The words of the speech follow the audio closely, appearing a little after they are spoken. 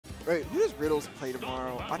Wait, who does Riddles play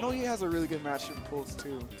tomorrow? I know he has a really good match in pulls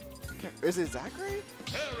too. Is it Zachary?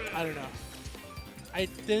 I don't know. I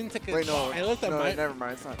didn't take a. Wait, no. I looked at my. Never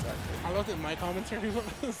mind. It's not Zachary. I looked at my commentary.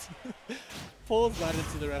 Pulls got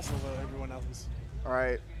into the rest of everyone else's. All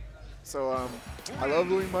right. So I love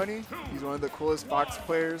Louis Money. He's one of the coolest Fox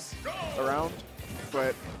players around.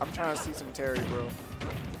 But I'm trying to see some Terry, bro.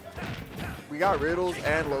 We got Riddles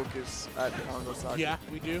and Locust at Kongo Soccer. Yeah,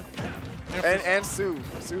 we do. And Sue.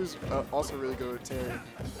 Sue's also really good with Terry.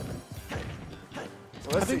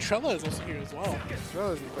 So I think Trella is also here as well.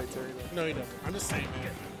 Trella doesn't play Terry though. No, he doesn't. I'm just saying,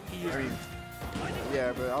 man. He I mean,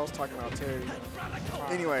 yeah, but I was talking about Terry.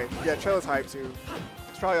 Anyway, yeah, Trella's hype too.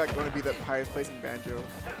 It's probably like going to be the highest placing banjo.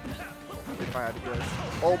 If I had to guess.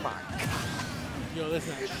 Oh my god. Yo,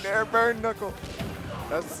 listen. Never burn knuckle.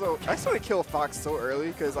 That's so. I just want to kill Fox so early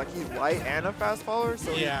because like he's light and a fast follower,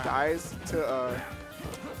 so he dies to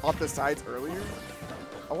off the sides earlier.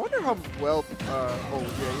 I wonder how well. Oh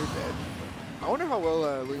yeah, you're dead. I wonder how well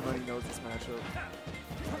Louis Money knows this matchup.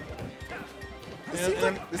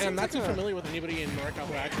 I'm not too familiar with anybody in NorCal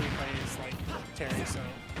who actually plays like Terry, so.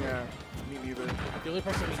 Yeah, me neither. The only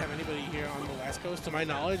person we have anybody here on the West Coast, to my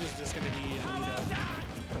knowledge, is just going to be Anita.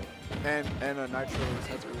 And Nitro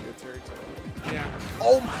has a really good Terry too. Yeah.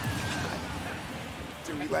 Oh my god.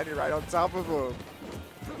 Dude, we landed right on top of him.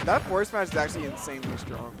 That force match is actually insanely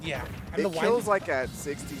strong. Yeah. And it kills like at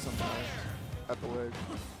 60 something at the leg.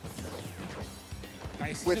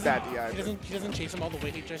 Nice. With that DI. He doesn't chase him all the way.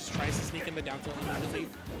 He just tries to sneak in the down tilt immediately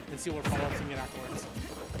and see what follow-ups he can get afterwards.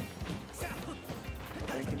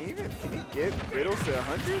 And can he get Riddles to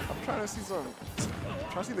 100? I'm trying to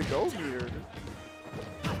see the goals meter.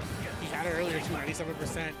 He had it earlier too,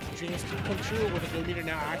 97%. Dreams come true with the goal meter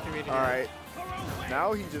now activated. All right.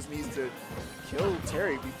 Now he just needs to kill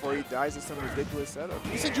Terry before he dies in some ridiculous setup.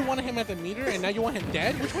 You said you wanted him at the meter, and now you want him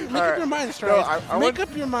dead? Which one? Make All up right. your mind, Strides. No, Make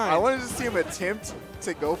up your mind. I wanted to see him attempt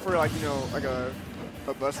to go for like, you know, like a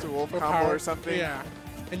Buster Wolf combo or something. Yeah.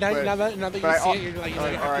 And now that you see it, you're like,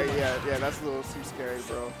 all right, yeah, that's a little too scary,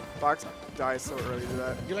 bro. Fox dies so early to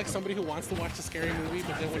that. You're like somebody who wants to watch a scary movie,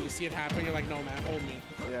 but then when you see it happen, you're like, no, man, hold me.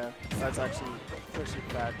 Yeah, that's actually pushing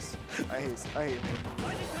facts. I hate him.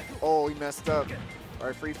 Oh, he messed up. All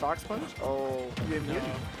right, free Fox punch. Oh, he didn't get it.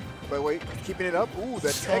 But wait, keeping it up. Ooh,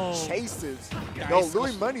 the tech chases. No,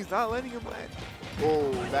 Louis Money's not letting him land.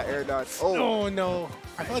 Oh, that air dodge. Oh. Oh, no.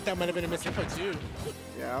 I feel like that might have been a misinput, too.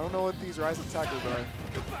 Yeah, I don't know what these rising tackles are.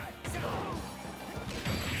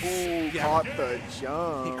 Ooh, caught the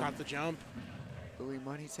jump. He caught the jump. Louis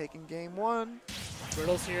Money taking game one.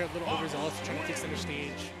 Riddles here, a little overzealous, trying to take center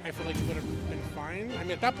stage. I feel like he would have been fine. I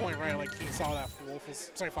mean, at that point, right, like he saw that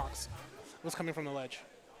Fox was coming from the ledge.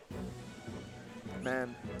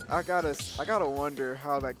 Man, I gotta wonder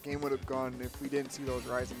how that game would have gone if we didn't see those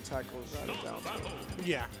rising tackles right down.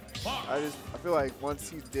 Yeah. I feel like once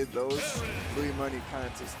he did those, Louis Money kind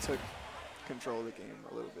of just took control of the game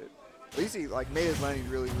a little bit. At least he like made his landing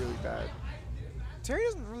really, really bad. Terry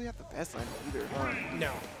doesn't really have the best landing either, huh?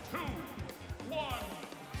 No.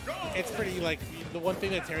 It's pretty like the one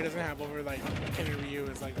thing that Terry doesn't have over like Ken and Ryu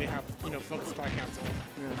is like they have focus fire cancel.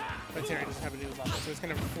 Yeah. But Terry doesn't have any of those, so he's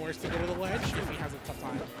kind of forced to go to the ledge if he has a tough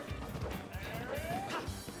time.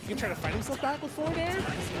 He can try to fight himself back with forward air.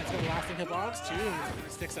 It's gonna lasting hitbox too, and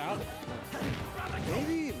it sticks out.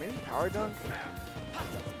 Maybe power dunk.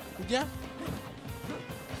 Yeah.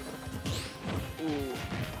 Ooh.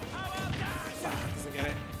 Doesn't get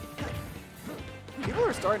it. People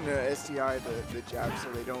are starting to STI the jab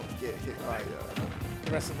so they don't get hit by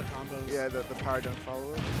the rest of the combos. Yeah, the power dunk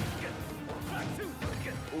follow-up.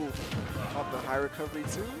 Ooh, off the high recovery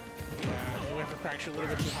too. Yeah, we have to crack shit a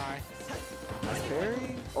little bit too high. That's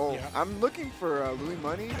Perry. Oh, yeah. I'm looking for Louis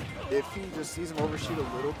Money. If he just sees him overshoot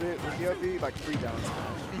a little bit with the up, like 3 down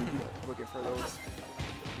smash. Looking for those.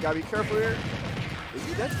 You gotta be careful here. Is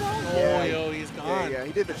he dead now? Oh, yeah. Yo, he's gone. Yeah,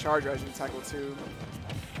 he did the charge rising tackle too.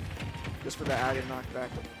 Just for the added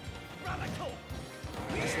knockback.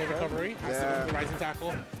 Nice slow recovery. Has to go for the rising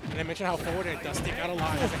tackle. And I mentioned how forward it does stick out a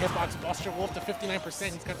lot. As a hitbox, Buster Wolf to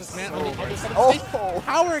 59%. He's got this man on the other side of the stage.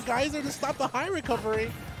 Power Geyser to stop the high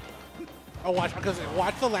recovery. Oh, watch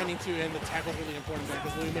the landing too, and the tackle is really important there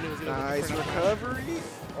because Louis Money was nice recovery.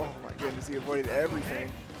 Oh my goodness, he avoided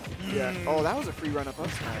everything. Yeah. Oh, that was a free run up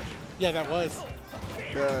smash. Yeah, that was.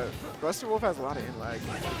 The Buster Wolf has a lot of in lag.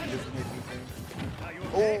 He doesn't hit anything.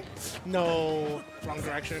 Oh no, wrong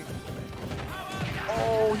direction.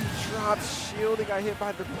 Oh, he dropped shield and got hit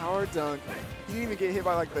by the power dunk. He didn't even get hit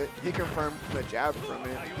by like he confirmed the jab from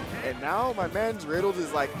it. And now my man's Riddles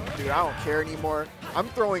is like, dude, I don't care anymore. I'm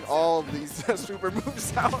throwing all of these super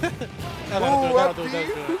moves out. Ooh, up B.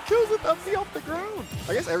 Who kills with up B off the ground?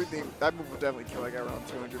 I guess everything, that move would definitely kill like around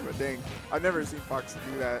 200, but dang, I've never seen Fox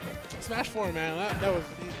do that. Smash 4, man, that was...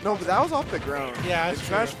 No, but that was off the ground. Yeah, in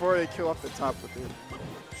Smash 4, they kill off the top with it.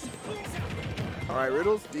 All right,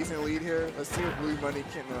 Riddles, decent lead here. Let's see if Blue Money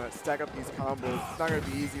can stack up these combos. It's not going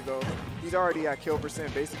to be easy, though. He's already at kill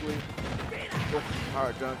percent, basically. Oh, all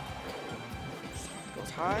right, done. Goes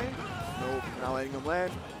high. Nope, not letting him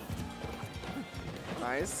land.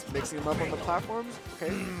 Nice. Mixing him up on the platforms.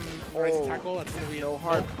 Okay. Oh, tackle. That's gonna be no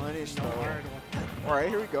hard punish, though. Hard. All right,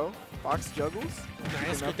 here we go. Fox juggles.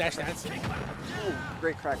 Nice, good dash dance. Oh,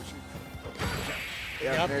 great crack shoot.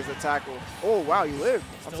 Yeah, there's a tackle. Oh, wow, you lived.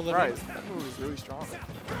 I'm surprised. That move is really strong.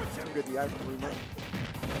 Good DI from Blue Money.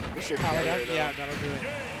 This should power that. Yeah, that'll do it.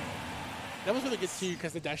 That was really good too,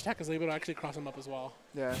 because the dash attack is able to actually cross him up as well.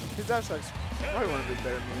 Yeah, his dash attack's probably one of his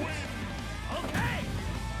better moves.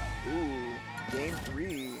 Ooh, game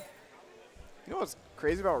 3. You know what's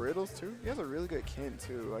crazy about Riddles too? He has a really good kin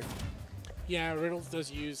too. Like. Yeah, Riddles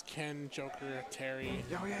does use Ken, Joker, Terry.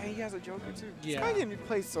 Oh yeah, he has a Joker too. Yeah. This guy can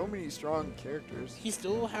play so many strong characters. He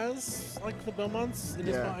still has like the Belmonts in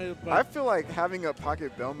his body, but I feel like having a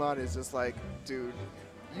pocket Belmont is just like, dude,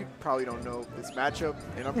 you probably don't know this matchup,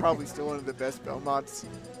 and I'm probably still one of the best Belmonts.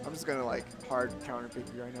 I'm just gonna like hard counter pick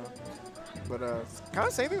you right now. But kind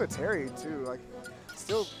of same thing with Terry too. Like,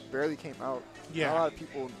 still barely came out. Yeah. Not a lot of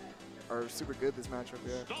people are super good this matchup.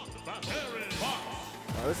 Yeah.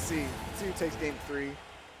 Let's see. Let's see who takes game 3.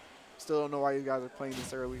 Still don't know why you guys are playing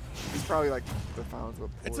this early. He's probably like the finals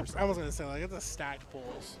with pulls. I was gonna say like it's a stacked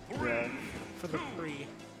pulls. Yeah. For the pre.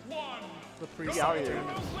 The pre out here.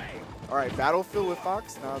 All right, Battlefield with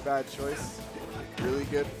Fox. Not a bad choice. Really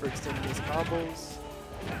good for extending his combos.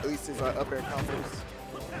 At least his up air combos.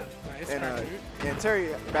 Nice. And Terry,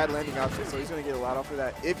 bad landing option, so he's gonna get a lot off of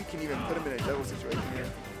that if you can even put him in a juggle situation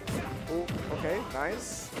here. Oh, okay,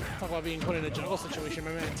 nice. Talk about being put in a juggle situation.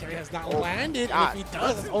 My man Terry has not landed, and if he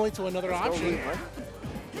does, it's only to another option.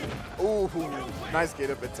 Ooh, nice get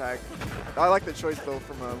up attack. I like the choice though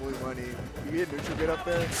from Blue Money. You get neutral get up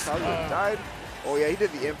there, probably would have died. Oh yeah, he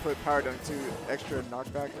did the input power dunk too, extra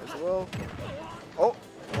knockback as well. Oh,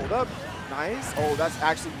 hold up, nice. Oh, that's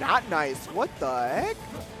actually not nice. What the heck?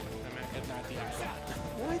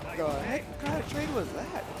 What the heck? What kind of trade was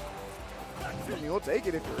that? You'll take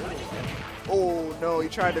it if you're ready. Oh no, he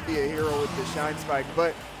tried to be a hero with the shine spike,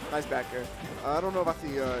 but nice back air. I don't know about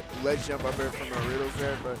the ledge jump up there from Riddles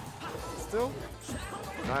there, but still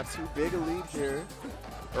not too big a lead here.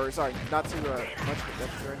 Or sorry, not too much of a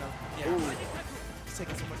deficit right now. Yeah. Ooh, he's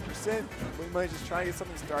taking so much percent. We might just try to get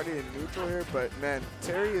something started in neutral here, but man,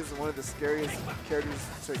 Terry is one of the scariest characters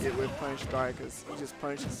to get with punished by because he just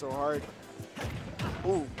punishes so hard.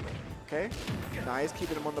 Ooh. Okay, nice,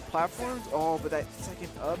 keeping him on the platforms. Oh, but that second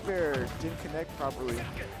up air didn't connect properly.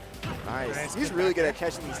 Nice. He's really good at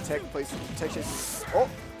catching these tech places. Oh,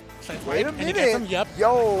 wait a minute. Yep.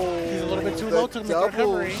 Yo, he's a little bit too low to the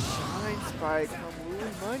recovery. Shine spike from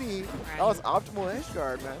Blue Money. That was optimal edge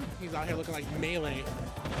guard, man. He's out here looking like melee.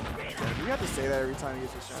 Man, you have to say that every time he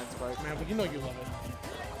gets a shine spike. Man, but you know you love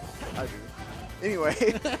it. I do. Anyway,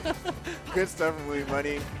 good stuff from Blue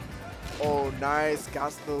Money. Oh, nice.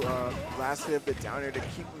 Got the last hit of the down air to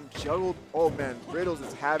keep him juggled. Oh, man. Riddles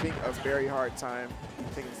is having a very hard time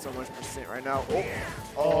taking so much percent right now.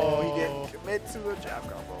 Oh, he didn't commit to the jab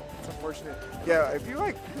combo. It's unfortunate. Yeah, if you,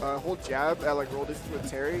 like, hold jab at, like, roll distance with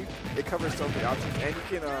Terry, it covers so many options. And you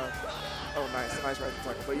can, oh, nice. Nice right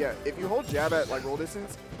tackle. But, yeah, if you hold jab at, like, roll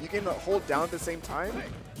distance, you can hold down at the same time.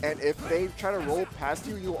 And if they try to roll past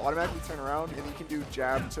you, you'll automatically turn around, and you can do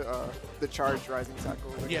jab to the charged rising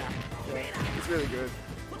tackle. Like, yeah, it's really good.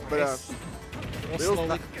 But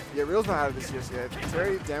Riddles not out of this just yet.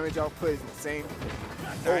 Terry damage output is insane.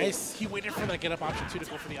 Nice. He waited for the get up option too to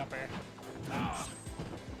go for the up air.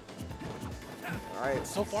 All right.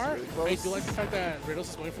 So far, really I do like the fact that Riddles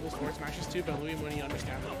is going for those forward smashes too, but Louis Money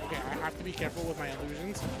understands that, okay, I have to be careful with my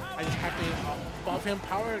illusions. I just have to buff him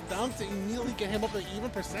power dunk to immediately get him up to even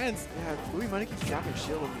percents. Yeah, Louis Money keeps dropping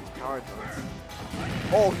shield on these power dunks.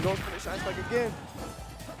 Oh, he goes for the shine spike again.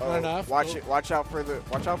 Not enough. Watch out for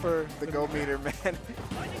the go meter, man.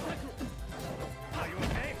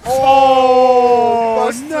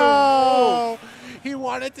 Oh no! He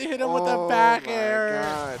wanted to hit him with the back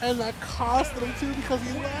air, and that cost him too because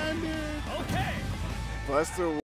he landed. Buster